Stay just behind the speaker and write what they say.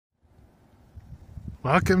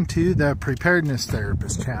Welcome to the Preparedness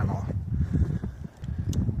Therapist channel.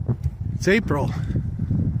 It's April.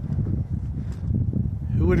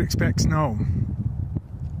 Who would expect snow?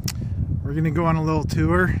 We're going to go on a little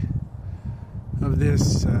tour of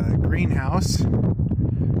this greenhouse.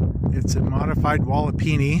 It's a modified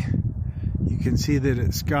Walipini. You can see that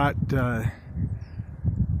it's got a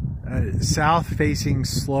south-facing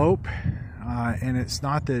slope, and it's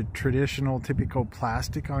not the traditional, typical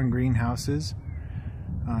plastic on greenhouses.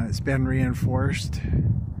 It's been reinforced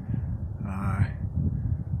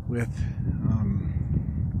with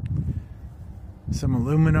some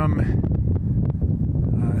aluminum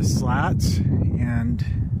slats, and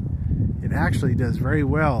it actually does very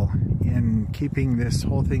well in keeping this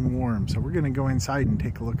whole thing warm. So we're going to go inside and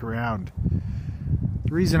take a look around.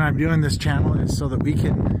 The reason I'm doing this channel is so that we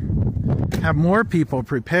can have more people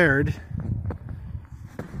prepared,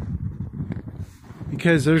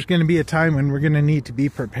 because there's going to be a time when we're going to need to be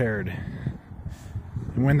prepared.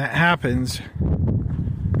 And when that happens,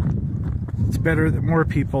 it's better that more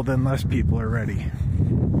people than less people are ready.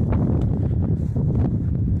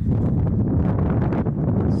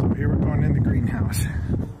 So here we're going in the greenhouse.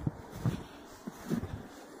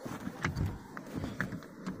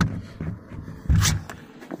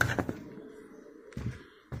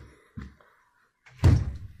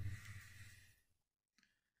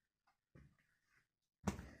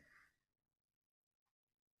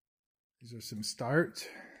 These are some starts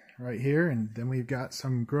right here, and then we've got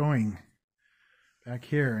some growing back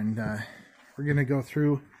here, and we're going to go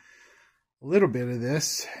through a little bit of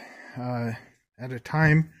this at a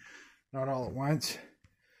time, not all at once.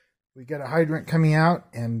 We got a hydrant coming out,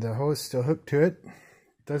 and the hose still hooked to it.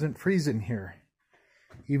 It doesn't freeze in here,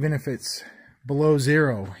 even if it's below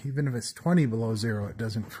zero. Even if it's 20 below zero, it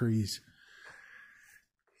doesn't freeze.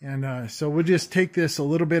 And so we'll just take this a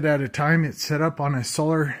little bit at a time. It's set up on a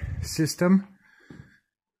solar system,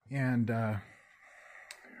 and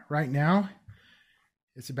right now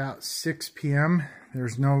it's about 6 p.m.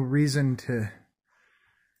 There's no reason to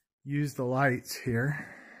use the lights here.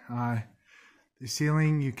 The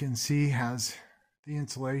ceiling, you can see, has the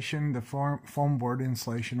insulation, the foam board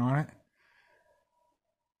insulation on it.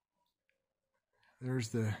 There's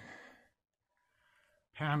the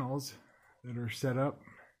panels that are set up.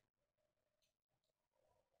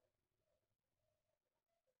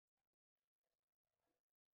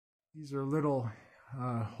 These are little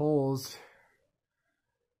holes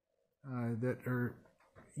that are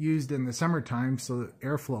used in the summertime so that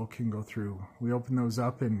airflow can go through. We open those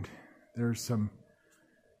up, and there's some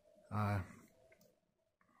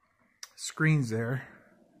screens there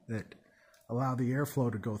that allow the airflow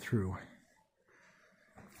to go through.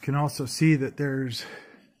 You can also see that there's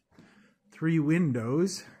 3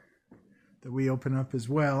 windows that we open up as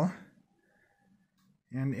well.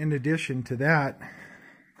 And in addition to that,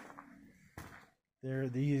 there are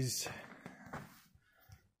these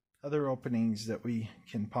other openings that we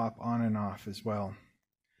can pop on and off as well.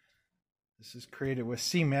 This is created with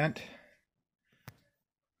cement.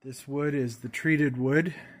 This wood is the treated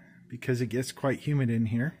wood because it gets quite humid in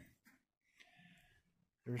here.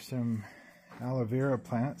 There's some aloe vera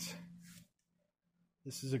plants.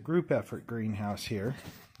 This is a group effort greenhouse here.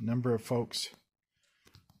 A number of folks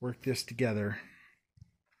work this together.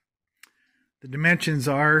 The dimensions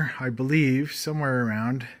are, I believe, somewhere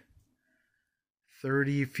around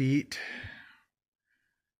 30 feet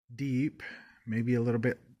deep, maybe a little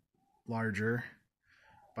bit larger,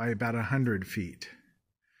 by about 100 feet.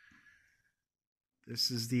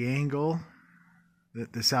 This is the angle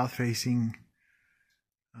that the south-facing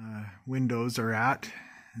windows are at,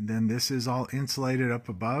 and then this is all insulated up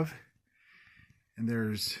above. And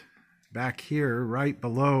there's back here, right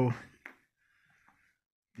below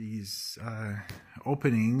these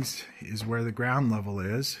openings, is where the ground level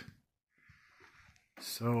is.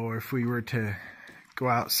 So if we were to go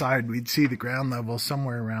outside, we'd see the ground level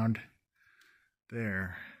somewhere around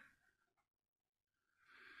there.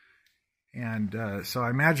 And so I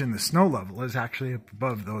imagine the snow level is actually up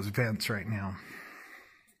above those vents right now.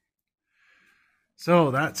 So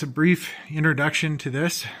that's a brief introduction to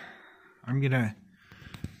this. I'm going to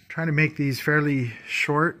try to make these fairly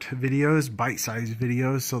short videos, bite-sized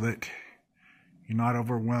videos, so that you're not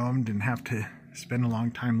overwhelmed and have to spend a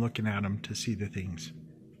long time looking at them to see the things.